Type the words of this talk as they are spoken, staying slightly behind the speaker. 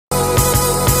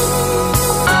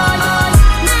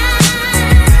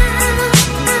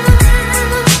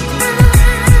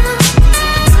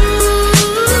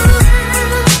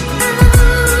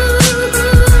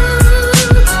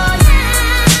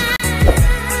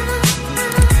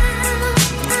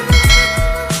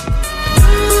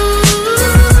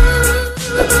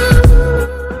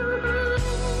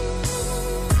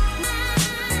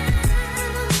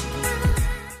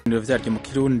vyaryo mu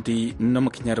Kirundi no mu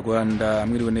Kinyarwanda.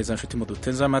 Mwiriwe neza nshuti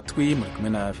muduteze amatwi, muri kumwe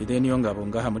na Fide niyo ngabo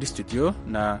ngaha muri studio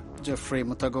na Jeffrey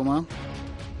Mutagoma.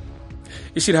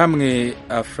 Ishirahamwe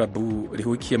Afrabu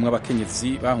rihukiyemwo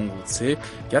abakenyezi bahungutse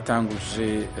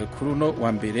ryatanguje kuri uno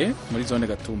wa mbere muri zone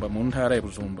Gatumba mu ntara ya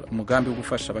Bujumbura umugambi wo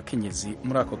gufasha abakenyezi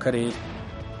muri ako karere.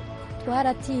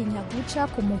 Twaratinya guca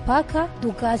ku mupaka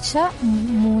tugaca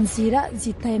mu nzira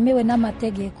zitemewe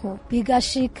n'amategeko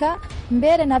bigashika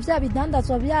mbere na vya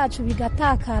bidandazwa byacu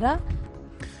bigatakara.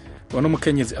 Wano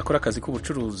mukenyezi akora akazi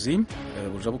k'ubucuruzi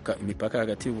bujabuka imipaka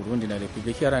hagati y'Uburundi na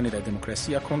Republika Iharanira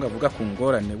Demokarasi ya Kongo avuga ku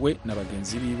ngorane we na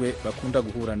bagenzi biwe bakunda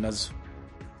guhura nazo.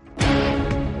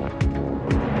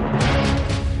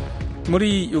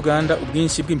 Muri Uganda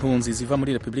ubwinshi bw'impunzi ziva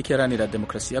muri Republika Iharanira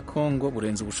Demokarasi ya Kongo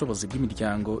burenze ubushobozi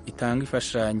bw'imiryango itanga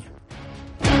ifashanyo.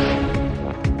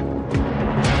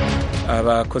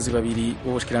 Abakozi babiri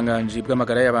b'ubushikiranganji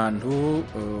bw'amagara y'abantu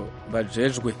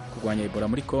bajejwe kurwanya Ebola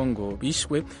muri Kongo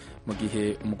bishwe mu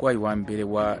gihe umugwayi wa mbere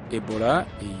wa Ebola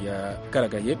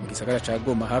yagaragaye mu gisagara ca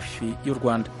Goma hafi y'u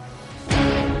Rwanda.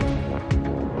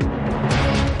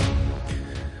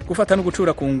 Gufata no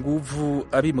gucura ku nguvu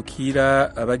abimukira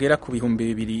bagera ku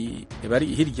bihumbi 200 bari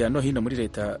hirya no hino muri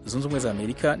leta zunze ubumwe za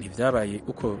Amerika ntivyabaye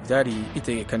uko vyari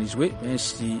bitegekanijwe,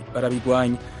 benshi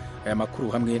barabigwanya. Aya makuru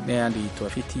hamwe n'ayandi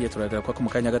tubafitiye turagaruka ko mu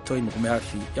kanya gato mugume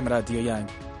hafi y'amaradiyo yanyu.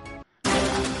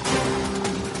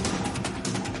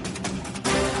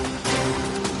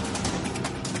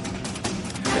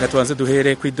 Tuanze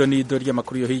duhere ku idonido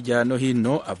ry'amakuru yo hirya no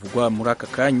hino avugwa muri aka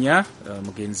kanya.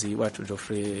 Mugenzi wacu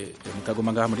Geoffrey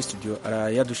Mutagoma ngaha muri studio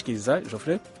arayadushikiriza.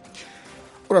 Geoffrey,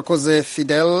 urakoze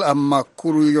Fidel.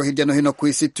 Amakuru yo hirya no hino ku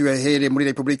isi tuyahere muri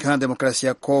Republika Iharanira Demokarasi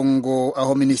ya Kongo,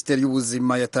 aho Minisiteri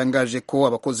y'Ubuzima yatangaje ko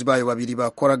abakozi bayo babiri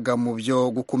bakoraga mu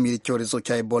byo gukumira icyorezo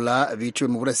cya Ebola biciwe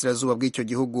mu burasirazuba bw'icyo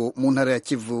gihugu mu ntara ya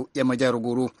Kivu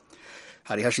y'Amajyaruguru.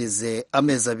 Hari hashize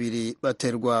amezi abiri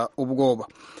baterwa ubwoba.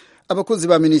 Abakozi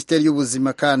ba Minisiteri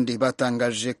y'Ubuzima kandi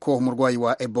batangaje ko umurwayi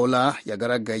wa Ebola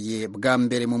yagaragaye bwa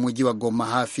mbere mu mujyi wa Goma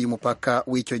hafi y'umupaka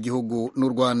w'icyo gihugu n'u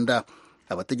Rwanda.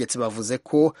 Abategetsi bavuze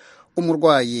ko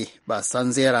umurwayi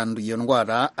basanze yaranduye iyo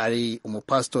ndwara ari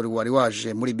umupastori wari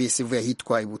waje muri bisi ivuye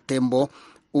ahitwa Ibutembo,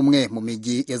 umwe mu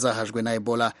mijyi yazahajwe na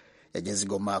Ebola. Yageze i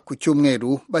Goma ku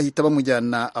cyumweru bahita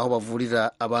bamujyana aho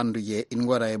bavurira abanduye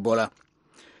indwara ya Ebola.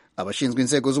 Abashinzwe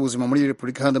inzego z'ubuzima muri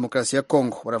Republika Iharanira Demokarasi ya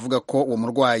Kongo baravuga ko uwo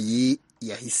murwayi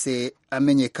yahise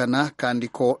amenyekana kandi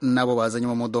ko nabo bazanye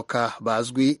mu modoka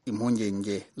bazwi.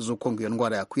 Impungenge z'uko iyo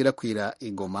ndwara yakwirakwira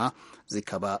i Goma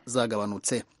zikaba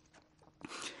zagabanutse.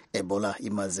 Ebola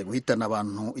imaze guhitana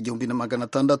abantu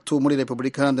 1600 muri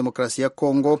Republika Iharanira Demokarasi ya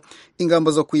Kongo.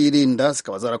 Ingamba zo kuyirinda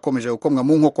zikaba zarakomeje gukomwa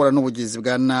mu nkokora n'ubugizi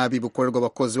bwa nabi bukorerwa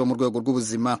abakozi bo mu rwego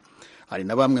rw'ubuzima. Hari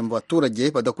na bamwe mu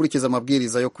baturage badakurikiza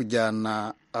amabwiriza yo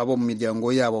kujyana abo mu miryango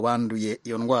yabo banduye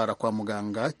iyo ndwara kwa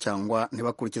muganga, cyangwa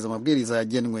ntibakurikiza amabwiriza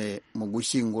yagenwe mu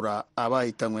gushyingura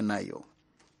abahitanywe nayo.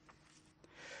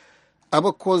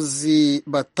 Abakozi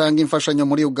batanga imfashanyo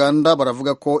muri Uganda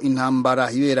baravuga ko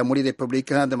intambara ibera muri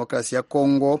Republika Iharanira Demokarasi ya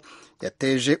Kongo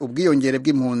yateje ubwiyongere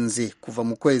bw'impunzi kuva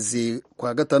mu kwezi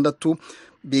kwa gatandatu,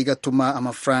 bigatuma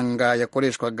amafaranga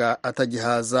yakoreshwaga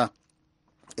atagihaza.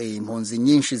 Impunzi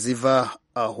nyinshi ziva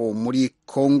aho muri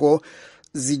Kongo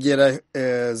zigera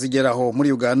aho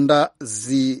muri Uganda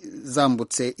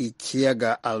zambutse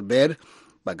ikiyaga Albert,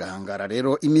 bagahangara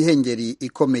rero imihengeri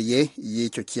ikomeye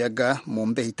y'icyo kiyaga mu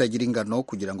mbeho itagira ingano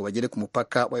kugira ngo bagere ku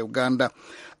mupaka wa Uganda.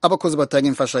 Abakozi batanga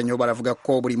imfashanyo baravuga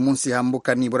ko buri munsi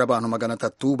hambuka nibura abantu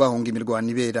 300 bahunga imirwano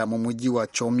ibera mu mujyi wa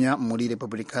Chomya muri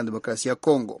Republika Iharanira Demokarasi ya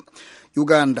Kongo.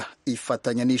 Uganda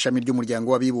ifatanya n'ishami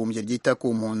ry'umuryango w'abibumbye ryita ku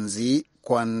mpunzi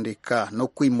kwandika no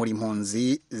kwimura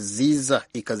impunzi ziza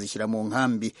ikazishyira mu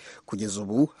nkambi. Kugeza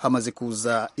ubu hamaze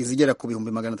kuza izigera ku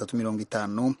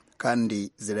 350 kandi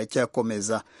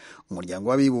ziracyakomeza. Umuryango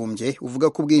w'abibumbye uvuga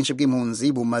ko ubwinshi bw'impunzi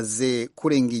bumaze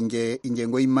kurenga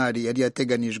ingengo y'imari yari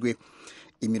yateganijwe.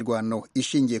 Imirwano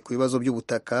ishingiye ku bibazo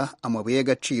by'ubutaka, amabuye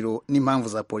y'agaciro n'impamvu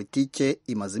za politike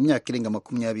imaze imyaka irenga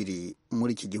 20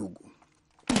 muri iki gihugu.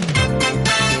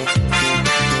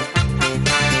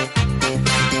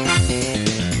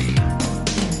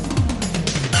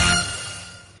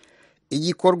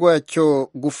 Igikorwa cyo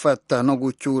gufata no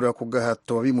gucyura ku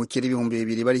gahato abimukira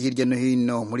 200,000 bari hirya no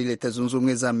hino muri Leta Zunze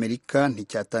Ubumwe za Amerika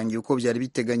nticyatangiye uko byari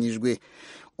biteganyijwe.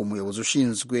 Umuyobozi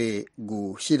ushinzwe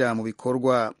gushyira mu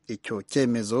bikorwa icyo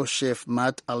cyemezo, Chef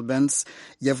Matt Albans,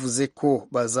 yavuze ko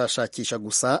bazashakisha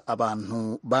gusa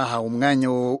abantu bahawe umwanya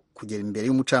wo kugera imbere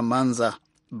y'umucamanza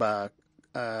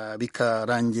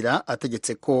bikarangira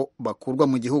ategetse ko bakurwa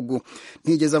mu gihugu.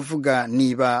 Ntigeze avuga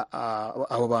niba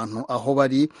abo bantu aho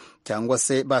bari cyangwa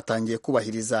se batangiye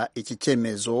kubahiriza iki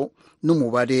cyemezo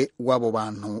n'umubare w'abo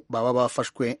bantu baba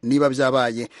bafashwe niba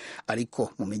byabaye. Ariko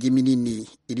mu mijyi minini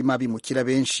irimo abimukira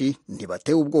benshi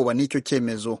ntibatewe ubwoba n'icyo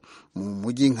cyemezo. Mu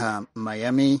mujyi nka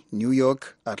Miami, New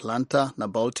York, Atlanta na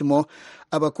Baltimore,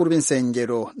 abakuru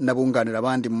b'insengero n'abunganira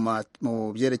abandi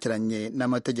mu byerekeranye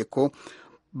n'amategeko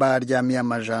baryamiye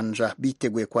amajanja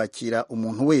biteguye kwakira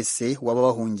umuntu wese waba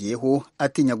bahungiyeho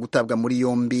atinya gutabwa muri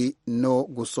yombi no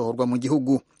gusohorwa mu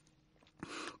gihugu.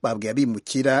 Babwiye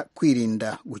abimukira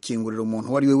kwirinda gukingurira umuntu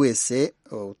uwo ari we wese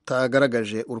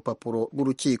utagaragaje urupapuro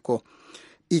rw'urukiko.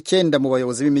 9 mu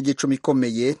bayobozi b'imijyi 10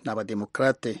 ikomeye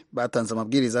n'abademokrate batanze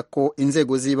amabwiriza ko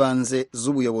inzego z'ibanze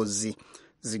z'ubuyobozi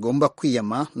zigomba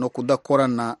kwiyama no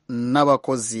kudakorana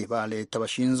n'abakozi ba leta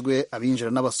bashinzwe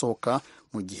abinjira n'abasohoka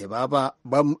mu gihe baba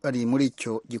bari muri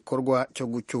icyo gikorwa cyo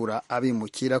gucyura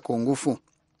abimukira ku ngufu.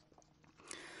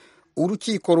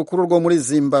 Urukiko rukuru rwo muri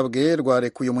Zimbabwe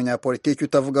rwarekuye umunyapolitiki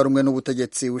utavuga rumwe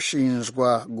n'ubutegetsi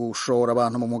ushinjwa gushora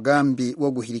abantu mu mugambi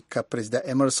wo guhirika Perezida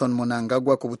Emmerson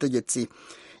Mnangagwa ku butegetsi.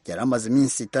 Yari amaze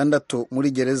iminsi 6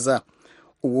 muri gereza.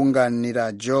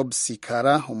 Uwunganira Job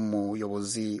Sikara,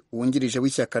 umuyobozi wungirije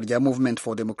w'ishyaka rya Movement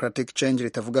for Democratic Change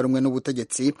ritavuga rumwe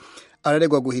n'ubutegetsi,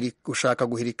 araregwa gushaka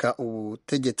guhirika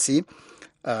ubutegetsi.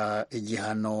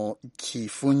 Igihano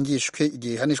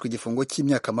gihanishwa igifungo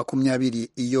cy'imyaka 20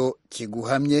 iyo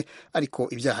kiguhamye, ariko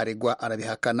ibyaha aregwa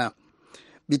arabihakana.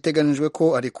 Biteganijwe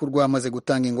ko arekurwa amaze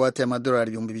gutanga ingwate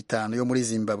y'amadolari 5,000 yo muri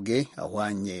Zimbabwe,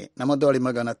 ahwanye n'amadolari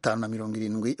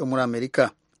 570 yo muri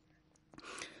Amerika.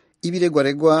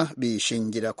 Ibiregwa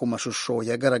bishingira ku mashusho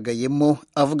yagaragayemo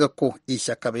avuga ko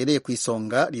ishyaka abereye ku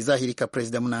isonga rizahirika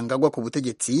Perezida Mnangagwa ku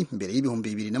butegetsi mbere y'ibihumbi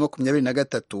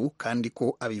 2023, kandi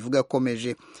ko abivuga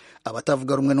akomeje.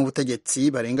 Abatavuga rumwe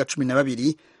n'ubutegetsi barenga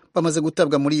 12 bamaze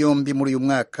gutabwa muri yombi muri uyu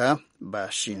mwaka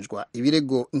bashinjwa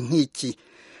ibirego nk'iki.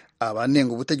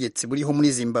 Abanenga ubutegetsi buriho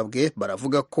muri Zimbabwe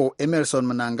baravuga ko Emmerson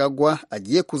Mnangagwa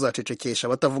agiye kuzacecekesha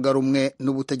abatavuga rumwe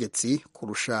n'ubutegetsi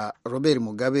kurusha Robert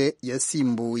Mugabe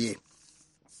yasimbuye.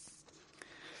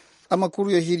 Amakuru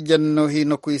yo hirya no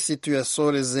hino ku isi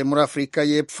tuyasoreze muri Afurika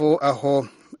y'Epfo, aho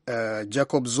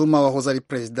Jacob Zuma wahoze ari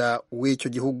perezida w'icyo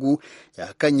gihugu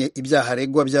yahakanye ibyaha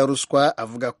aregwa bya ruswa,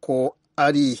 avuga ko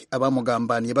ari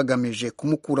abamugambaniye bagamije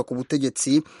kumukura ku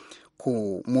butegetsi,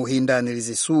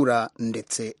 kumuhindaniriza isura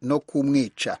ndetse no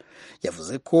kumwica.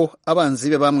 Yavuze ko abanzi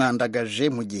be bamwandagaje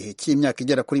mu gihe cy'imyaka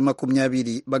igera kuri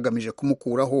 20 bagamije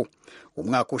kumukuraho.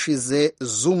 Umwaka ushize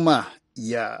Zuma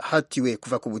yahatiwe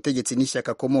kuva ku butegetsi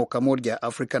n'ishyaka akomokamo rya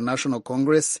African National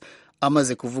Congress,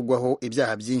 amaze kuvugwaho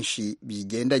ibyaha byinshi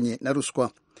bigendanye na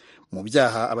ruswa. Mu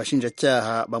byaha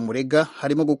abashinjacyaha bamurega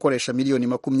harimo gukoresha miliyoni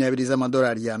 20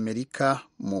 z'amadolari y'Amerika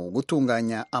mu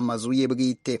gutunganya amazu ye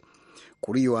bwite.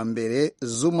 Kuri uyu wa mbere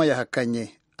Zuma yahakanye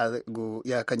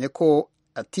ko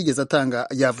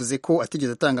yavuze ko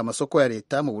atigeze atanga amasoko ya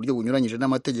leta mu buryo bunyuranyije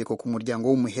n'amategeko ku muryango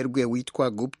w'umuherwe witwa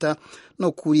Guhita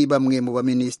no kuri bamwe mu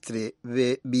baminisitiri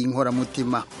be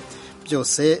b'inkoramutima.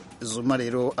 Byose Zuma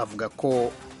rero avuga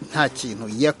ko nta kintu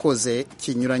yakoze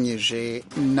kinyuranyije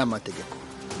n'amategeko.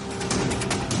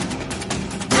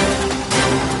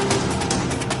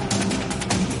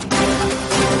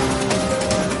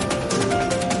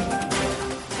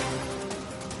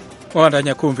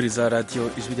 Wandanya kumviriza radio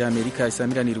Ijwi ry'Amerika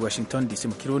isamiraniye i Washington DC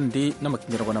mu Kirundi no mu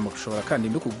Kinyarwanda. Mushobora kandi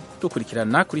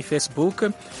dukurikirana kuri Facebook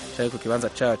cyangwa ku kibanza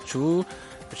cacu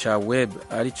cha web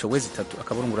arico wezi3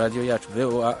 akaburungu radio yacu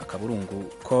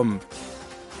voa.com.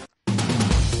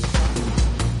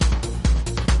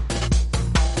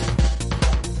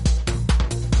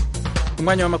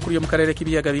 Umwanya w'amakuru yo mu karere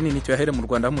k'ibiyaga binini tuyahere mu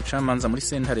Rwanda, umucamanza muri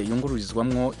sentare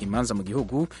yungururizwamwo imanza mu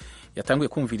gihugu yatanguye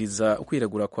kumviriza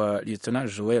ukwiregura kwa Lieutenant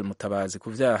Joel Mutabazi ku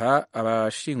vyaha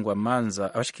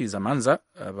abashikiriza manza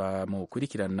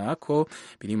bamukurikirana ko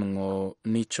birimwo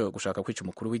nico gushaka kwica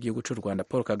umukuru w'igihugu cy'u Rwanda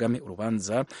Paul Kagame.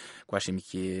 Urubanza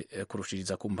rwashimikiye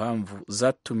kurushiriza ku mpamvu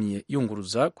zatumye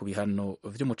yunguruza ku bihano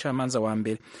vy'umucamanza wa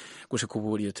mbere. Gushika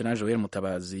ubu Lieutenant Joel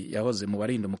Mutabazi yahoze mu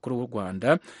barinda umukuru w'u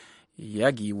Rwanda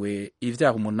yagiwe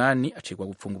ivyaha 8 acirwa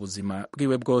gupfunga ubuzima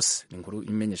bwiwe bwose. Inkuru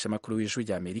imenyesha makuru w'Ijwi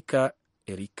ry'Amerika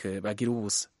Eric Bagira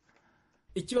ubusa.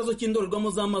 Ikibazo cy'indorerwamo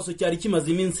z'amaso cyari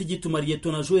kimaze iminsi gituma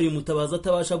Lieutenant Joel Mutabazi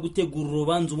atabasha gutegura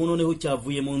urubanza noneho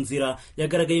cyavuye mu nzira.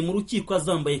 Yagaragaye mu rukiko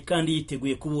azambaye kandi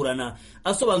yiteguye kuburana,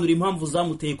 asobanura impamvu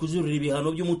zamuteye kujurira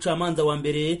ibihano by'umucamanza wa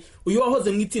mbere. Uyu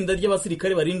wahoze mu itsinda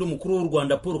ry'abasirikare barinda umukuru w'u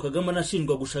Rwanda Paul Kagame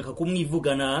anashinjwa gushaka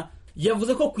kumwivugana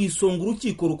yavuze ko ku isonga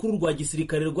urukiko rukuru rwa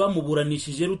gisirikare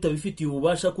rwamuburanishije rutabifitiye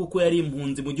ububasha kuko yari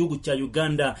impunzi mu gihugu cya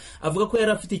Uganda. Avuga ko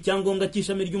yari afite icyangombwa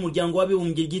cy'ishami ry'umuryango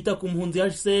w'abibumbye ryita ku mpunzi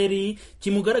HCR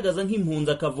kimugaragaza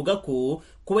nk'impunzi, akavuga ko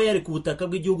kuba yari ku butaka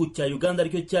bw'igihugu cya Uganda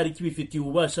aricyo cyari kibifitiye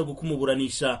ububasha bwo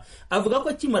kumuburanisha. Avuga ko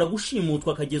akimara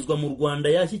gushimutwa akagezwa mu Rwanda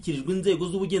yashyikirijwe inzego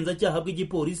z'ubugenzacyaha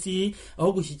bw'igipolisi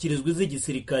aho gushyikirizwa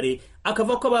iz'igisirikare.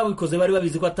 Akavuga ko ababikoze bari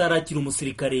babizi ko atarakira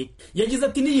umusirikare. Yagize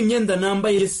ati n'iyi myenda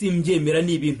nambaye simbyemera,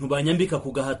 ni ibintu banyambika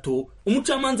ku gahato.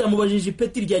 Umucamanza yamubajije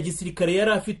ipeti rya gisirikare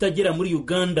yari afite agera muri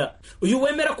Uganda. Uyu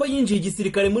wemera ko yinjiye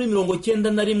igisirikare muri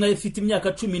 1991 afite imyaka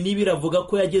 12 avuga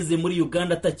ko yageze muri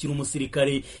Uganda atakira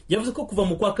umusirikare. Yavuze ko kuva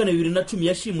mu kwa 2010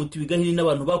 yashimutiwe igahini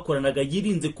n'abantu bakoranaga,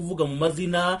 yirinze kuvuga mu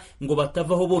mazina ngo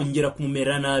batavaho bongera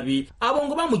kumumera nabi. Abo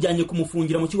ngo bamujyanye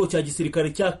kumufungira mu kigo cya gisirikare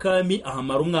cya Kami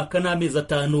ahamara umwaka n'amezi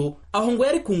 5. Aho ngo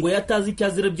yari kungo yatazi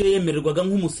icyazira byo yemererwaga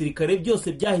nk'umusirikare,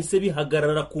 byose byahise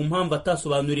bihagarara ku mpamvu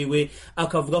atasobanuriwe.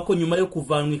 Akavuga ko nyuma yo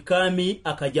kuvanwa Kami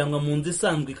akajyanwa mu nzu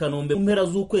isanzwe Kanombe mu mpera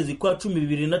z'ukwezi kwa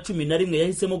 2011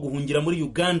 yahisemo guhungira muri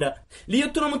Uganda.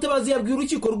 Liyetona Mutabazi yabwiye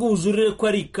urukiko rw'ubujurire ko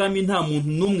ari Kami nta muntu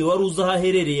n'umwe wari uzi aho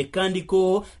aherereye kandi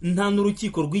ko nta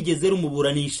n'urukiko rwigeze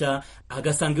rumuburanisha,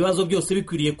 agasanga ibibazo byose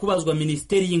bikwiriye kubazwa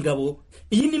Minisiteri y'Ingabo.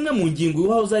 Iyi ni imwe mu ngingo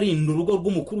uwahoze arinda urugo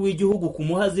rw'umukuru w'igihugu ku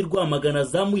Muhazi Rwamagana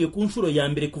zamuye ku nshuro ya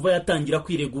mbere kuva yatangira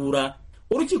kwiregura.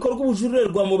 Urukiko rw'ubujurire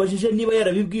rwamubajije niba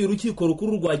yarabibwiye urukiko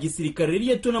rukuru rwa gisirikare.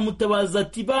 Liyetona Mutabazi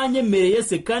ati banyemereye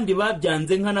se kandi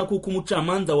babyanze nkana kuko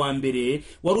umucamanza wa mbere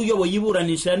wari uyoboye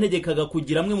iburanisha yantegekaga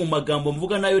kugira amwe mu magambo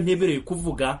mvuga nayo ntebereye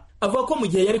kuvuga. Avuga ko mu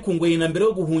gihe yari kungoye na mbere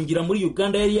yo guhungira muri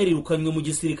Uganda yari yarirukanywe mu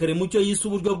gisirikare mu cyo yise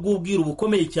uburyo bw'ubwiru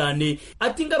bukomeye cyane.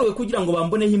 Ati ngaruwe kugira ngo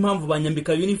bamboneho impamvu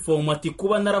banyambika uniform, ati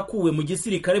kuba narakuwe mu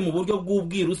gisirikare mu buryo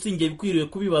bw'ubwiru singe bikwiriye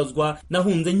kubibazwa,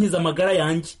 nahunze nkiza amagara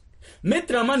yanjye.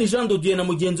 Maître Amani Jean de Dieu na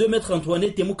mugenzi we Maître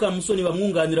Antoinette Mukamusoni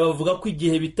bamwunganira bavuga ko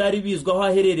igihe bitari bizwa aho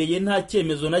aherereye nta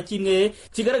cyemezo na kimwe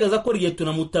kigaragaza ko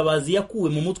Liyetona Mutabazi yakuwe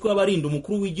mu mutwe w'abarinda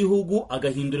umukuru w'igihugu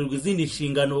agahindurirwa izindi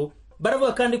nshingano.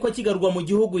 Baravuga kandi ko akigarwa mu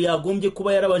gihugu yagombye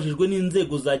kuba yarabajijwe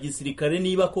n'inzego za gisirikare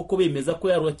niba koko bemeza ko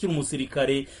yari akiri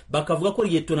umusirikare. Bakavuga ko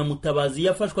Liyetona Mutabazi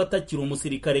yafashwe atakiri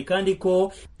umusirikare kandi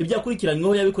ko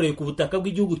ibyakurikiranyweho yabikoreye ku butaka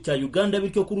bw'igihugu cya Uganda,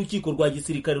 bityo ko urukiko rwa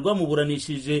gisirikare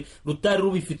rwamuburanishije rutari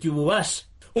rubifitiye ububasha.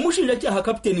 Umushinjacyaha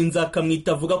Kapiteni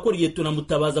Nzakamwita avuga ko Liyetona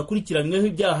Mutabazi akurikiranyweho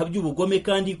ibyaha by'ubugome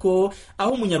kandi ko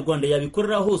aho umunyarwanda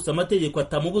yabikorera hose amategeko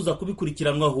atamubuza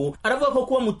kubikurikiranwaho. Aravuga ko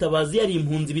kuba Mutabazi yari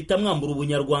impunzi bitamwambura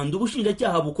ubunyarwanda.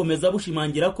 Ubushinjacyaha bukomeza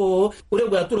bushimangira ko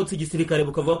uregwa yatorotse igisirikare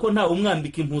bukavuga ko nta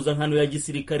umwambika impuzankano ya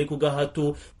gisirikare ku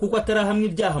gahato kuko atarahamwe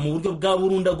ibyaha mu buryo bwa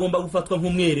burundu agomba gufatwa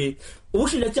nk'umwere.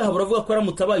 Ubushinjacyaha buravuga ko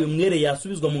aramutse abaye umwere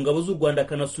yasubizwa mu ngabo z'u Rwanda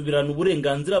akanasubirana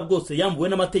uburenganzira bwose yambuwe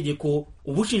n'amategeko.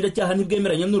 Ubushinjacyaha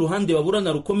ntibwemeranya n'uruhande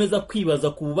baburana rukomeza kwibaza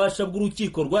ku bubasha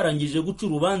bw'urukiko rwarangije guca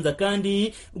urubanza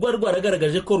kandi rwari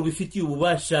rwaragaragaje ko rubifitiye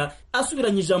ububasha.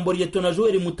 Asubiranye ijambo Liyetona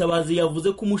Joel Mutabazi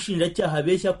yavuze ko umushinjacyaha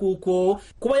abeshya kuko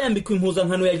kuba yambikwa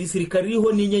impuzankano ya gisirikare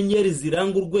iriho n'inyenyeri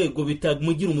ziranga urwego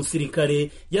bitamugira umusirikare.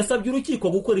 Yasabye urukiko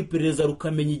gukora iperereza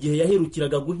rukamenya igihe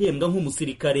yaherukiraga guhembwa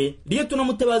nk'umusirikare. Liyetona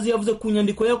Mutabazi yavuze ku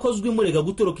nyandiko yakozwe imurega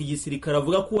gutoroka igisirikare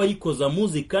avuga ko wayikoza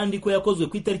muzi kandi ko yakozwe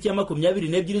ku itariki ya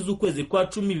 22 z'ukwezi kwa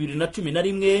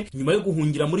 2011 nyuma yo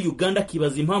guhungira muri Uganda,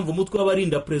 akibaza impamvu umutwe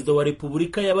w'abarinda perezida wa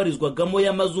Repubulika yabarizwagamo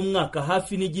yamaze umwaka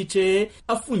hafi n'igice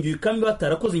afungiwe kandi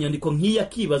batarakoze inyandiko nk'iyi.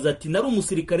 Akibaza ati nari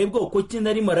umusirikare bwoko ki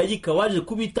nari marayika waje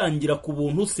kubitangira ku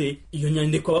buntu se? Iyo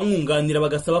nyandiko abamwunganira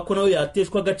bagasaba ko nawe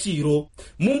yateshwa agaciro.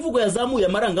 Mu mvugo yazamuye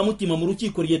amarangamutima mu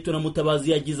rukiko, Liyetona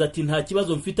Mutabazi yagize ati nta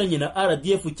kibazo mfitanye na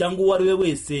RDF cyangwa uwo ari we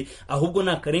wese, ahubwo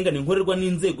nta karengane nkorerwa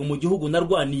n'inzego mu gihugu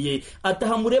narwaniye.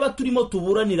 Ataha mureba turimo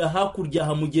tuburanira hakurya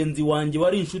ha mugenzi wanjye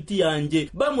wari inshuti yanjye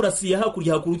bamurasiye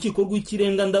hakurya ku rukiko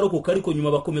rw'ikirenga ndarokoka, ariko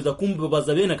nyuma bakomeza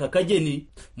kumbabaza bene aka kageni.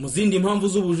 Mu zindi mpamvu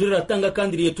z'ubujurire atanga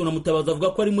kandi Liyetona Mutabazi avuga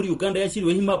ko ari muri Uganda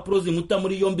yashyiriweho impapuro zimuta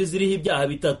muri yombi ziriho ibyaha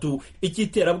bitatu: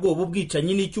 icy'iterabwoba,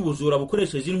 ubwicanyi n'icy'ubujura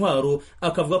bukoresheje intwaro.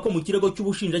 Akavuga ko mu kirego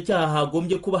cy'ubushinjacyaha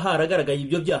hagombye kuba haragaragaye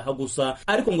ibyo byaha gusa,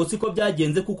 ariko ngo siko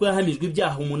byagenze kuko yahamijwe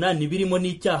ibyaha 8 birimo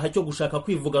n'icyaha cyo gushaka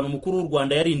kwivugana umukuru w'u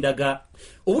Rwanda yarindaga.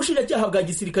 Ubushinjacyaha bwa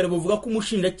gisirikare buvuga ko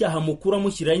umushinjacyaha mukuru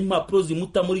amushyiraho impapuro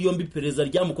zimuta muri yombi iperereza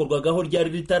ryamukorwagaho ryari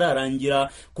ritararangira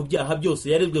ku byaha byose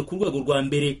yarezwe ku rwego rwa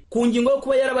mbere. Ku ngingo yo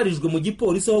kuba yarabarijwe mu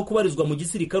gipolisi aho kubarizwa mu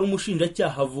gisirikare,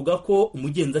 umushinjacyaha avuga ko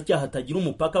umugenzacyaha atagira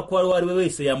umupaka ko ari we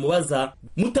wese yamubaza.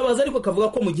 Mutabazi ariko akavuga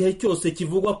ko mu gihe cyose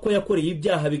kivugwa ko yakoreye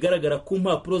ibyaha bigaragara ku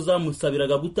mpapuro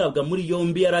zamusabiraga gutabwa muri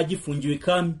yombi yari agifungiwe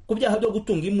kandi ku byaha byo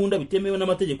gutunga imbunda bitemewe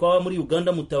n'amategeko w'ikawa muri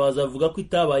Uganda Mutabazi avuga ko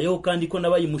itabayeho kandi ko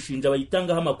n'abayimushinja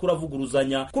bayitangaho amakuru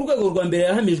avuguruzanya. Ku rwego rwa mbere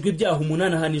yahamijwe ibyaha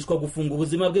 8 ahanishwa gufunga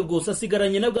ubuzima bwe bwose,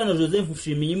 asigaranye na bwana Joseph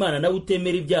Nshimiyimana nawe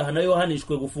utemera ibyaha nayo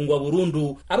ahanishwe gufungwa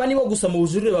burundu. Aba nibo gusa mu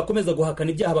bujurire bakomeza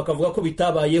guhakana ibyaha bakavuga ko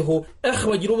bitabayeho.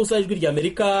 Bagira ubusa ijwi rya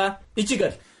Amerika i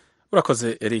Kigali.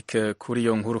 Urakoze Eric kuri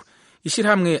iyo nkuru.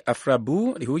 Ishirahamwe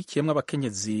Afrabu rihurikiyemwo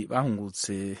abakenyezi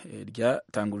bahungutse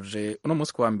ryatanguje uno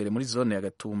munsi wa mbere muri zone ya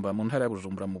Gatumba mu ntara ya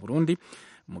Bujumbura mu Burundi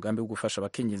umugambi wo gufasha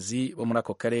abakenyezi bo muri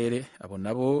ako karere. Abo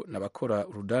nabo nabakora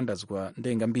urudandazwa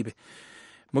ndengambibe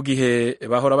mu gihe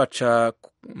bahora baca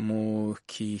mu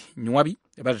kinywabi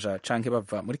baja canke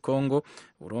bava muri Kongo.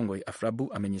 Urongoye Afrabu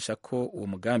amenyesha ko uwo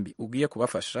mugambi ugiye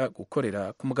kubafasha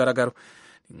gukorera ku mugaragaro.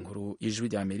 Inkuru y'ijwi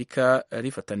rya Amerika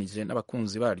rifatanije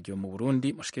n'abakunzi baryo mu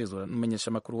Burundi, mushikirizwa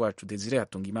n'umumenyesha makuru wacu Desire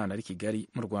Hatungimana ari Kigali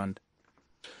mu Rwanda.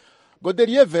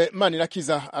 Godelieve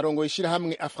Manirakiza arongoye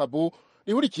ishirahamwe Afrabu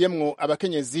rihurikiyemwo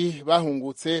abakenyezi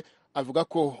bahungutse avuga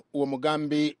ko uwo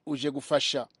mugambi uje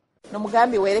gufasha. No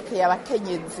mugambi werekeye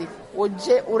abakenyezi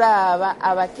uje uraba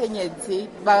abakenyezi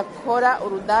bakora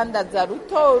urudandaza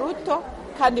ruto ruto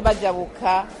kandi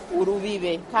bajabuka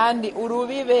urubibe, kandi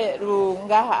urubibe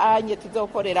rungaha anye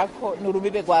tuzokorera ko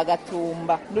n'urubibe rwa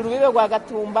Gatumba. N'urubibe rwa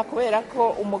Gatumba kubera ko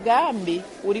umugambi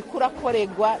uri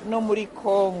kurakorerwa no muri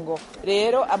Kongo.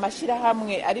 Rero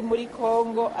amashirahamwe ari muri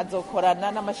Kongo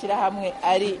azokorana n'amashirahamwe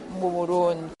ari mu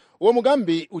Burundi. Uwo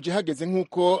mugambi uje hageze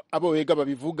nk'uko abo wega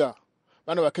babivuga.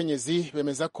 Bano bakenyezi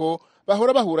bemeza ko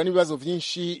bahora bahura n'ibibazo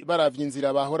vyinshi baravye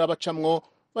inzira bahora bacamwo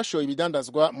bashoye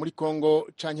ibidandazwa muri Kongo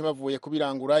canke bavuye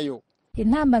kubirangurayo.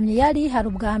 Intambamye yari hari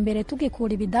ubwa mbere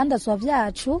tugikura ibidandazwa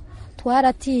vyacu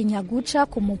twaratinya guca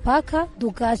ku mupaka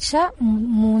dugaca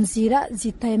mu nzira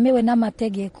zitemewe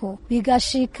n'amategeko,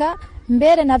 bigashika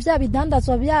mbere na vya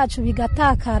bidandazwa vyacu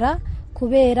bigatakara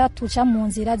kubera tuca mu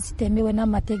nzira zitemewe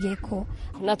n'amategeko.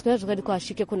 Natwe twari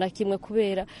kwashike kuna kimwe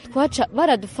kubera twaca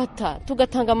baradufata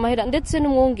tugatanga amahera, ndetse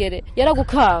n'umwongere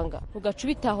yaragukanga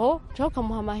ugacubitaho cyangwa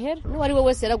kamuha amahera n'uwari we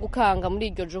wese yaragukanga muri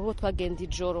iryo joro twagenda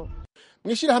ijoro.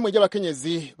 Mwishira hamwe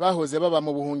ry'abakenyezi bahoze baba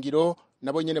mu buhungiro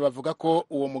nabo nyene bavuga ko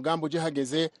uwo mugambi uje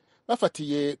hageze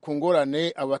bafatiye ku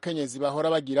ngorane abo bakenyezi bahora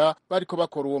bagira bariko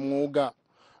bakora uwo mwuga.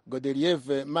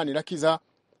 Godelieve Manirakiza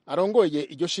arongoye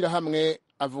iryo shira hamwe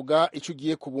avuga ico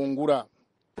ugiye kubungura.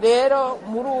 Rero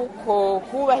muri uko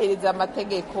kubahiriza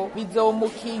amategeko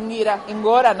bizomukingira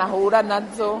ingorane ahura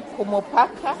nazo ku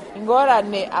mupaka,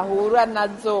 ingorane ahura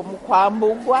nazo mu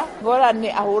kwambugwa,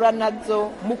 ingorane ahura nazo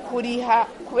mu kuriha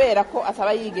kubera ko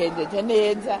asaba yigenjeje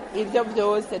neza. Ivyo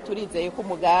byose turizeye ko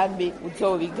umugambi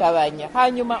uzobigabanya.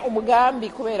 Hanyuma umugambi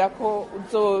kubera ko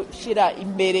uzoshira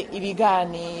imbere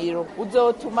ibiganiro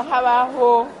uzotuma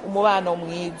habaho umubano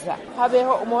mwiza,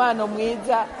 habeho umubano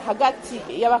mwiza hagati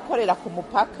y'abakorera ku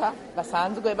mupaka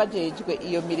basanzwe bajejwe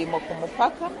iyo mirimo ku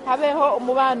mupaka, habeho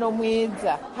umubano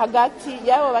mwiza hagati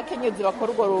y'abo bakenyezi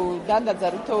bakora urwo rudandaza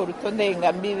ruto ruto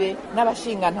ndengambibe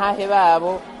n'abashinga ntahe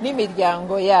babo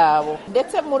n'imiryango yabo,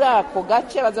 ndetse muri ako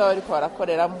gace bazaba bariko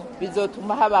barakoreramo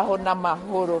bizotuma habaho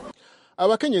n'amahoro.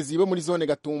 Abakenyezi bo muri zone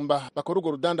Gatumba bakora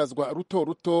urwo rudandazwa ruto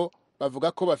ruto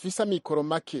bavuga ko bafise amikoro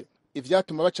make,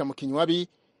 ivyatuma baca mu kinywabi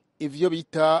ivyo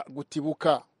bita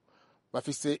gutibuka.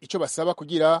 Bafise ico basaba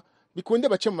kugira bikunde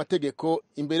bace mu mategeko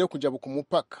imbere yo kuja ku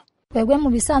mupaka. Twebwe mu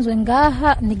bisanzwe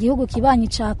ngaha ni igihugu kibanyi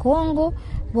ca Kongo,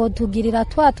 botugirira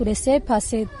turese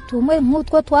pase tumwe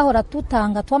nk'utwo twahora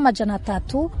tutanga tw'amajana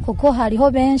 3 kuko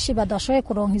hariho benshi badashoboye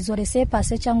kuronka izo rese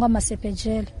pase cyangwa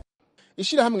amasepejele.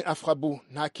 Ishira hamwe Afrabu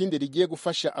nta kindi rigiye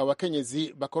gufasha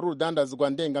abakenyezi bakora urudandazwa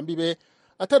ndengambibe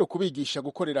atari kubigisha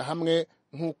gukorera hamwe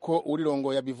nk'uko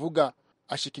urirongo yabivuga.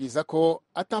 Ashikiriza ko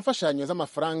atamfashanyo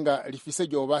z'amafaranga rifise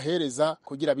ryo bahereza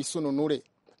kugira bisununure.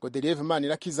 Godelieve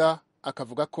Manirakiza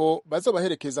akavuga ko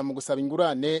bazobaherekeza mu gusaba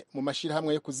ingurane mu mashira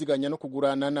hamwe yo kuziganya no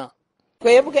kuguranana.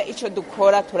 Twebwe ico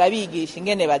dukora turabigisha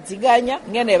ingene baziganya,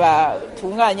 ingene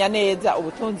batunganya neza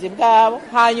ubutunzi bwabo,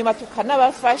 hanyuma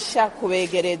tukanabafasha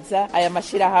kubegereza aya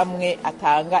mashira hamwe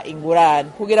atanga ingurane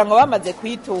kugira ngo bamaze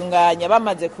kwitunganya,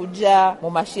 bamaze kuja mu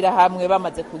mashira hamwe,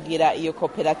 bamaze kugira iyo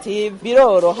koperative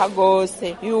biroroha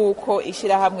gose yuko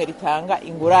ishira hamwe ritanga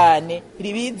ingurane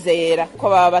ribizera ko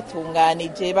baba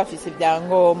batunganije bafise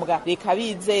ibyangombwa,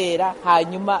 rikabizera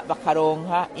hanyuma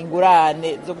bakaronka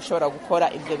ingurane zo gushobora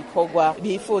gukora ivyo bikorwa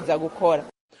bifuza gukora.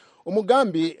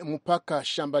 Umugambi mupaka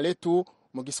shamba letu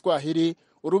mu Giswahili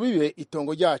urubibe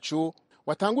itongo ryacu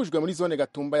watangujwe muri zone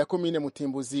Gatumba ya komine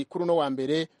Mutimbuzi kuri no wa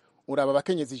mbere uraba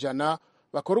abakenyezi 100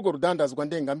 bakora urwo rudandazwa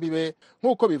ndengambibe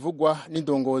nk'uko bivugwa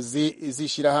n'indongozi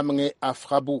zishira hamwe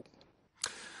Afrabu.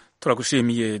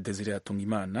 Turagushimiye Desire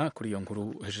Hatungimana kuri iyo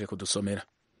nkuru hejeje kudusomera.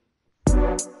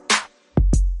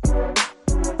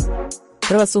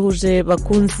 turabasuhuje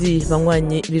bakunzi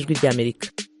banywanyi b'ijwi ry'Amerika.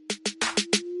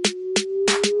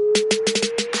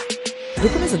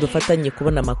 Dukomeze dufatanye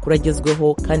kubona amakuru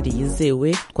agezweho kandi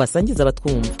yizewe twasangiza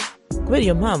abatwumva. Kubera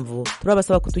iyo mpamvu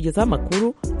turabasaba kutugezaho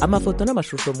amakuru, amafoto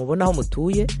n'amashusho mubona aho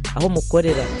mutuye, aho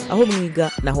mukorera, aho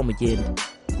mwiga n'aho mugenda.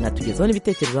 Mwatugezaho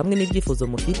n'ibitekerezo hamwe n'ibyifuzo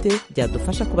mufite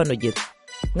byadufasha kubanogera.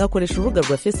 Mwakoresha urubuga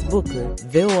rwa Facebook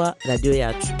VOA Radio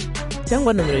Yacu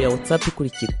cyangwa nomero ya WhatsApp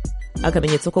ikurikira: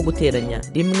 akamenyetso ko guteranya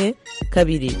 1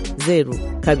 2 0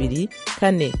 2 4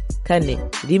 4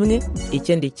 1 9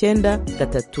 9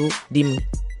 3 1.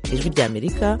 Ijwi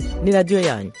ry'Amerika ni radio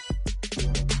yanyu.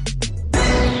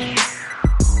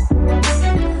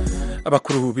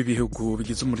 Abakuru b'ibihugu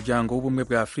bigize umuryango w'ubumwe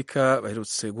bwa Afrika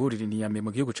baherutse guhurira Niamey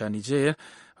mu gihugu ca Niger,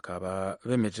 bakaba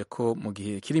bemeje ko mu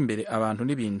gihe kiri imbere abantu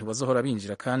n'ibintu bazohora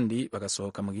binjira kandi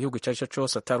bagasohoka mu gihugu icyo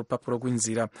cyose atari urupapuro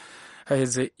rw'inzira.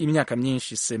 Haheze imyaka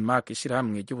myinshi CEMAC,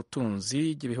 ishyirahamwe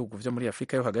ry'ubutunzi ry'ibihugu vyo muri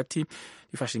Afrika yo hagati,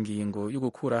 rifashe ingingo yo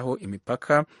gukuraho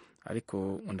imipaka,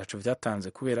 ariko ndaco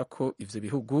vyatanze kubera ko ivyo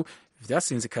bihugu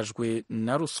vyasinzikajwe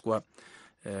na ruswa,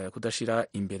 kudashira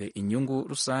imbere inyungu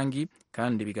rusangi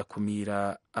kandi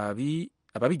bigakumira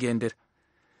ababigendera.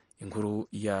 Inkuru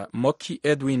ya Moki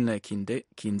Edwin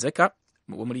Kinzeka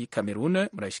wo muri Cameroon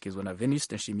murayishikizwa na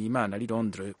Veniste Nshimiyimana ari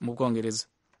Londres mu Bwongereza.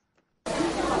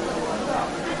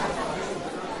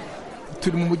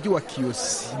 Turi mu mujyi wa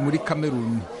Kiyosi muri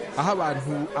Cameroon, aho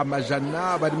abantu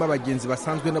amajana barimo abagenzi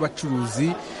basanzwe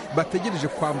n'abacuruzi bategereje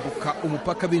kwambuka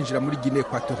umupaka binjira muri Guinea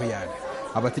Equatoriale.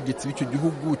 Abategetsi b'icyo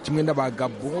gihugu kimwe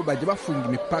n'abagabo bajya bafunga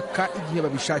imipaka igihe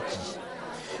babishakiye.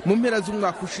 Mu mpera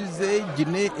z'umwaka ushize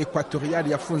Guinea Equatoriale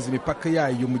yafunze imipaka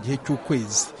yayo mu gihe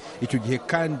cy'ukwezi. Icyo gihe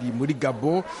kandi muri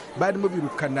Gabo barimo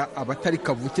birukana abatari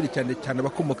kavukire cyane cyane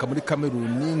abakomoka muri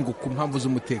Cameroon ngo ku mpamvu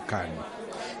z'umutekano.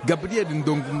 Gabriel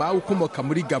Ndonguma ukomoka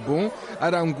muri Gabon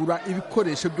arangura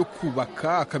ibikoresho byo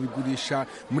kubaka akabigurisha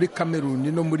muri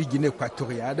Cameroon no muri Guinea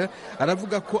Equatoriale.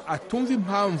 Aravuga ko atumva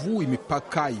impamvu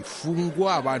imipaka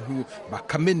ifungwa abantu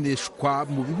bakameneshwa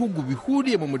mu bihugu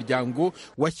bihuriye mu muryango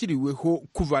washyiriweho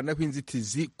kuvanaho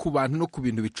inzitizi ku bantu no ku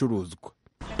bintu bicuruzwa.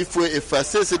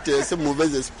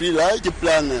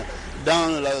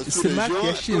 CEMAC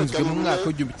yashinzwe mu mwaka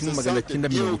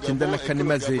w'1994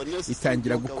 maze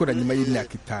itangira gukora nyuma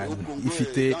y'imyaka 5.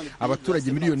 Ifite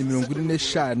abaturage miliyoni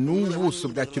 45, ubuso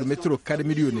bwa kilometero kare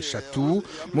miliyoni 3.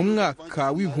 Mu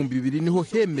mwaka w'2000 niho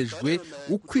hemejwe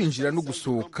ukwinjira no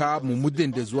gusohoka mu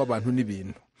mudendezo w'abantu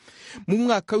n'ibintu. Mu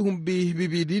mwaka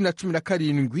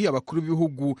w'2017 abakuru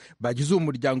b'ibihugu bagize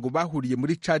umuryango bahuriye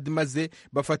muri Chad maze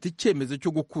bafata icyemezo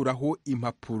cyo gukuraho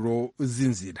impapuro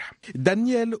z'inzira.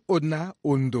 Daniel Ona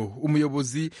Ondo,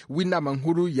 umuyobozi w'inama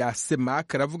nkuru ya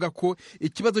CEMAC, aravuga ko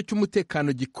ikibazo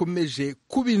cy'umutekano gikomeje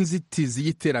kuba inzitizi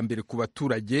y'iterambere ku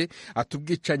baturage.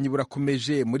 Atubwicanyi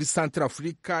burakomeje muri Central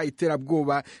Africa,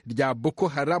 iterabwoba rya Boko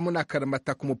Haram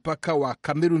n'akaramata ku mupaka wa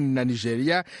Cameroon na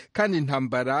Nigeria, kandi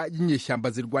intambara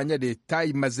y'inyeshyamba zirwanya leta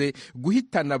imaze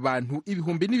guhitana abantu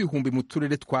ibihumbi n'ibihumbi mu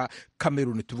turere twa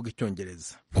Cameroon tuvuga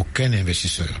icyongereza. Aucun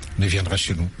investisseur ne viendra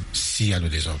chez nous s'il y a le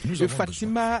désordre.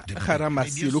 Fatima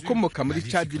Haramasi ukomoka muri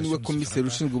Chad niwe komiseri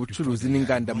ushinzwe ubucuruzi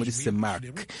n'inganda muri CEMAC.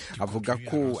 Avuga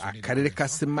ko akarere ka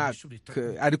CEMAC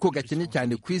ariko gakennye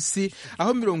cyane ku isi,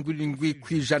 aho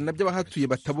 70% by'abahatuye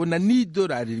batabona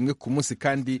n'idolari rimwe ku munsi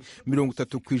kandi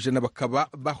 30% bakaba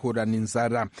bahorana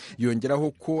inzara.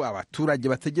 Yongeraho ko abaturage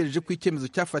bategereje ko icyemezo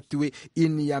cyafatiwe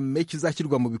Niamey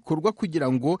kizashyirwa mu bikorwa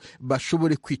kugira ngo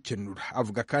bashobore kwikenura.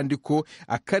 Avuga kandi ko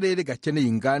akarere gakeneye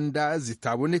inganda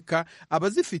zitaboneka,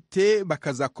 abazifite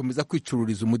bakazakomeza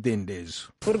kwicururiza umudendezo.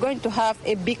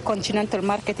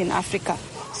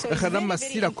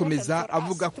 Haramasi akomeza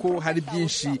avuga ko hari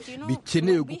byinshi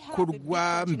bikenewe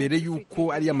gukorwa mbere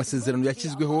y'uko ari amasezerano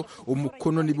yashyizweho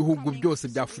umukono n'ibihugu byose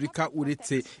bya Afurika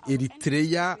uretse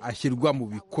Eritrea ashyirwa mu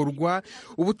bikorwa.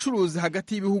 Ubucuruzi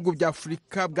hagati y'ibihugu bya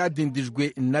Afurika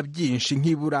bwadindijwe na byinshi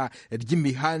nk'ibura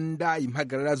ry'imihanda,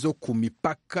 impagarara zo ku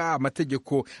mipaka,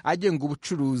 amategeko agenga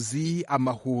ubucuruzi,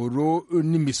 amahoro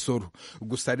n'imisoro.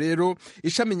 Gusa rero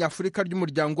ishami nyafurika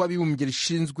ry'umuryango w'abibumbye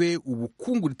rishinzwe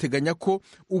ubukungu riteganya ko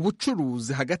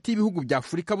ubucuruzi hagati y'ibihugu bya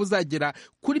Afurika buzagera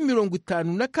kuri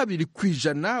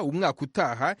 52% umwaka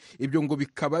utaha. Ibyo ngo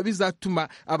bikaba bizatuma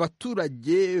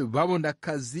abaturage babona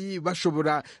akazi,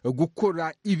 bashobora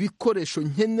gukora ibikoresho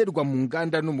nkenerwa mu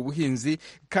nganda no mu buhinzi,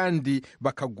 kandi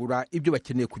bakagura ibyo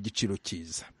bakeneye ku giciro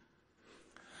cyiza.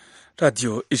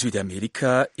 Radio Ijwi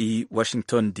ry'Amerika i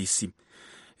Washington DC.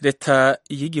 Leta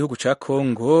y'igihugu ca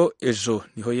Kongo ejo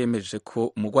niho yemeje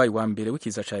ko umugwayi wa mbere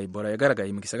w'ikiza ca Ebola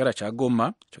yagaragaye mu gisagara ca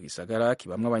Goma. Ico gisagara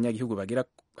kibamwe abanyagihugu bagera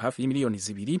hafi y'imiliyoni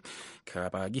 2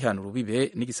 kaba gihana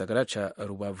urubibe n'igisagara ca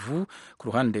Rubavu ku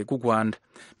ruhande rw'u Rwanda.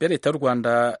 Mbere leta y'u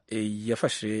Rwanda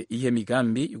yafashe iyihe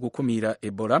migambi yo gukumira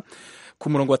Ebola? Ku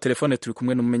murongo wa telefone turi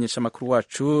kumwe n'umumenyesha makuru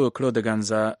wacu Claude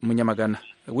Ganza Munyamagana.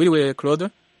 Wiriwe Claude?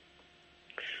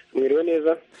 Mwiriwe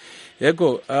neza.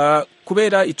 Yego,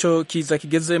 kubera ico kiza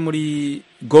kigeze muri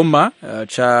Goma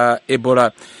ca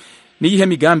Ebola, niyihe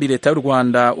migambi leta y'u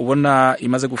Rwanda ubona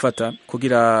imaze gufata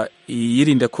kugira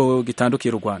yirinde ko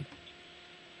gitandukira u Rwanda?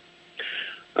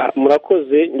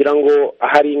 Murakoze, ngira ngo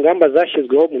hari ingamba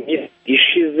zashyizweho mu minsi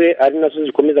ishize ari nazo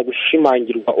zikomeza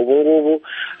gushimangirwa ubu ngubu,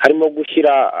 harimo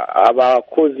gushyira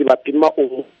abakozi bapima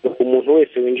umuntu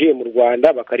wese winjiye mu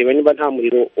Rwanda bakareba niba nta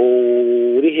muriro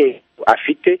uri he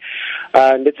afite,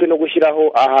 ndetse no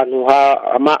gushyiraho ahantu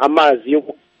amazi yo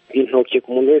intoki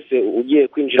ku muntu wese ugiye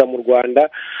kwinjira mu Rwanda,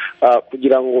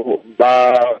 kugira ngo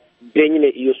nyine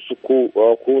iyo suku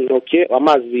ku ntoke,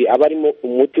 amazi aba arimo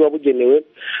umuti wabugenewe.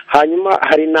 Hanyuma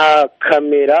hari na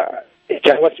kamera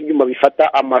cyangwa se ibyuma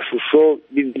bifata amashusho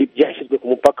byashyizwe ku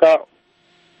mupaka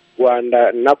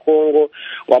Rwanda na Kongo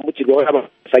wambukirwaho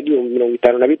n'abasaga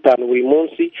 55 buri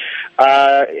munsi.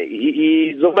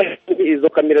 Izo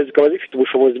kamera zikaba zifite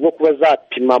ubushobozi bwo kuba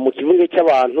zapima mu kivunge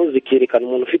cy'abantu zikerekana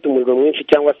umuntu ufite umuriro mwinshi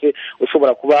cyangwa se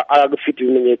ushobora kuba afite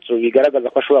ibimenyetso bigaragaza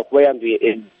ko ashobora kuba yanduye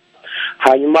Ebola.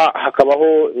 Hanyuma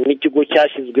hakabaho n'ikigo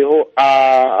cyashyizweho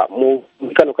mu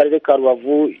kano karere ka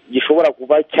Rubavu gishobora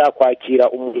kuba cyakwakira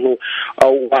umuntu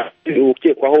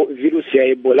ukekwaho virusi ya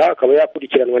Ebola akaba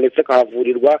yakurikiranwa ndetse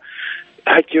akahavurirwa.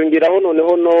 Hakiyongeraho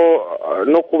noneho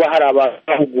no kuba hari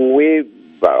abahuguwe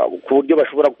ku buryo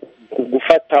bashobora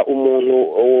gufata umuntu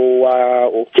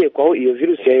ukekwaho iyo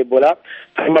virusi ya Ebola,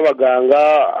 harimo abaganga,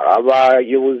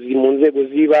 abayobozi mu nzego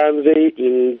z'ibanze,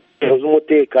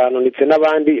 z'umutekano ndetse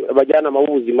n'abandi bajyanama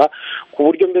b'ubuzima, ku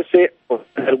buryo mbese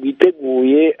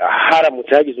rwiteguye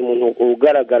haramutse hagize umuntu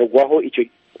ugaragarwaho icyo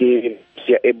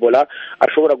ya Ebola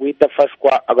ashobora guhita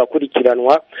afashwa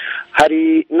agakurikiranwa.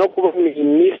 Hari no kuba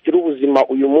minisitiri w'ubuzima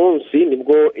uyu munsi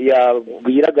nibwo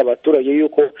yabwiraga abaturage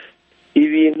yuko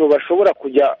ibintu bashobora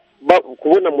kujya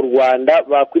kubona mu Rwanda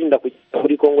bakwirinda kujya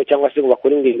muri Kongo cyangwa se ngo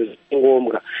bakore ingendo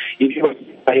ngombwa. Ibyo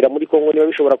bahira muri Kongo niba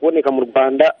bishobora kuboneka mu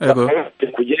Rwanda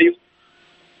kujyayo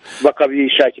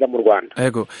bakabishakira mu Rwanda.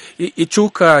 Yego,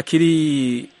 icuka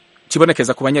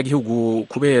kibonekeza ku banyagihugu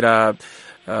kubera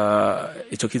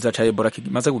icyo kiza ca Ebola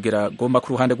kimaze kugera Goma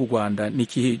ku ruhande rw'u Rwanda, ni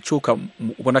ikihe cuka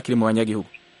ubona kiri mu banyagihugu?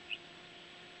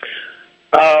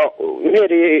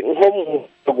 Mpereye nko mu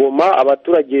Goma,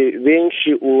 abaturage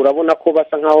benshi urabona ko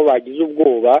basa nkaho bagize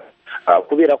ubwoba,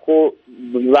 kubera ko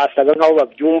basaga nkaho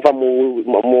babyumva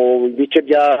mu bice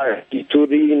bya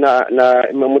Ituri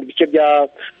mu bice bya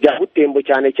Butembo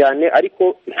cyane cyane,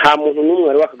 ariko nta muntu n'umwe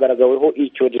wari wakagaragaweho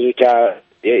icyorezo cya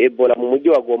Ebola mu mujyi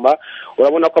wa Goma.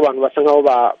 Urabona ko abantu basa nkaho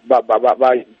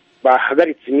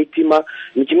bahagaritse imitima.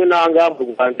 Ni kimwe n'ahangaha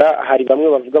mu Rwanda hari bamwe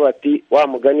bavuga bati wa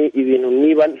mugani, ibintu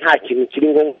niba nta kintu kiri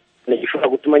ngo gishobora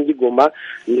gutuma ngigoma,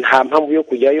 nta mpamvu yo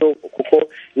kujyayo, kuko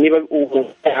niba umuntu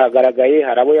yahagaragaye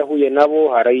hari abo yahuye nabo,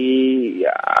 hari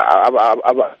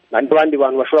abandi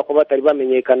bantu bashobora kuba batari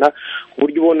bamenyekana, ku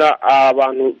buryo ubona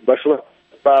abantu bashobora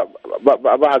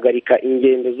bahagarika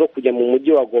ingendo zo kujya mu mujyi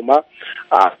wa Goma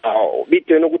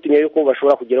bitewe no gutinya yuko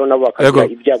bashobora kugeraho nabo bakagira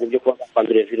ibyago byo kuba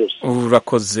bandura virusi.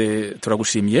 Urakoze,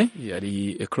 turagushimiye.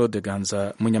 Yari Claude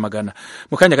Ganza Munyamagana.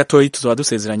 Mu kanya gatoyi tuzaba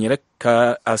dusezeranye,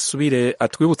 reka asubire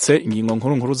atwibutse ingingo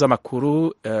nkuru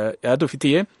z'amakuru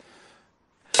yadufitiye.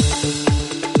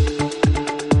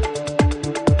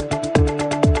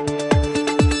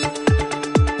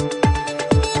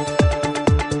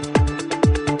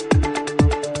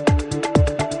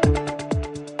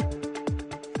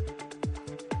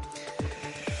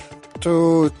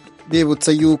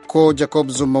 Bibutsa yuko Jacob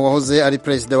Zuma wahoze ari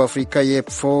perezida wa Afurika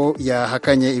y'Epfo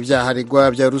yahakanye ibyaha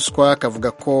aregwa bya ruswa,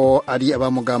 akavuga ko ari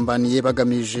abamugambaniye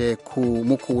bagamije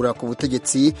kumukura ku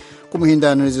butegetsi,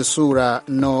 kumuhindaniriza isura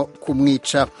no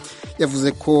kumwica.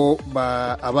 Yavuze ko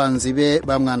abanzi be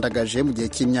bamwandagaje mu gihe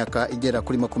cy'imyaka igera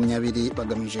kuri 20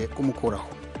 bagamije kumukuraho.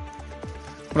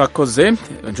 Murakoze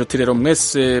inshuti rero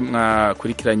mwese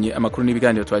mwakurikiranye amakuru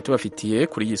n'ibiganiro twari tubafitiye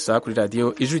kuri iyi saha kuri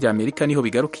radio Ijwi ry'Amerika. Niho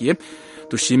bigarukiye.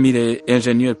 Dushimire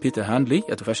Engineer Peter Handley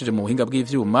yadufashije mu buhinga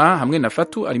bw'ivyuma, hamwe na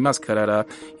Fatu Alimas Karara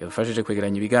yadufashije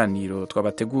kwegeranya ibiganiro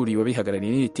twabateguriwe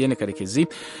bihagarariye n'Etienne Karekezi.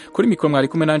 Kuri mikro mwari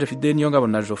kumwe nanje Fidel Niyongabo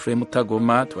na Geoffrey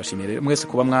Mutagoma. Tubashimire mwese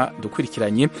kuba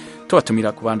mwadukurikiranye,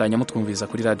 tubatumira kubandanya mutwumviza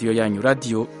kuri radio yanyu,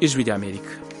 Radio Ijwi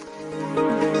ry'Amerika.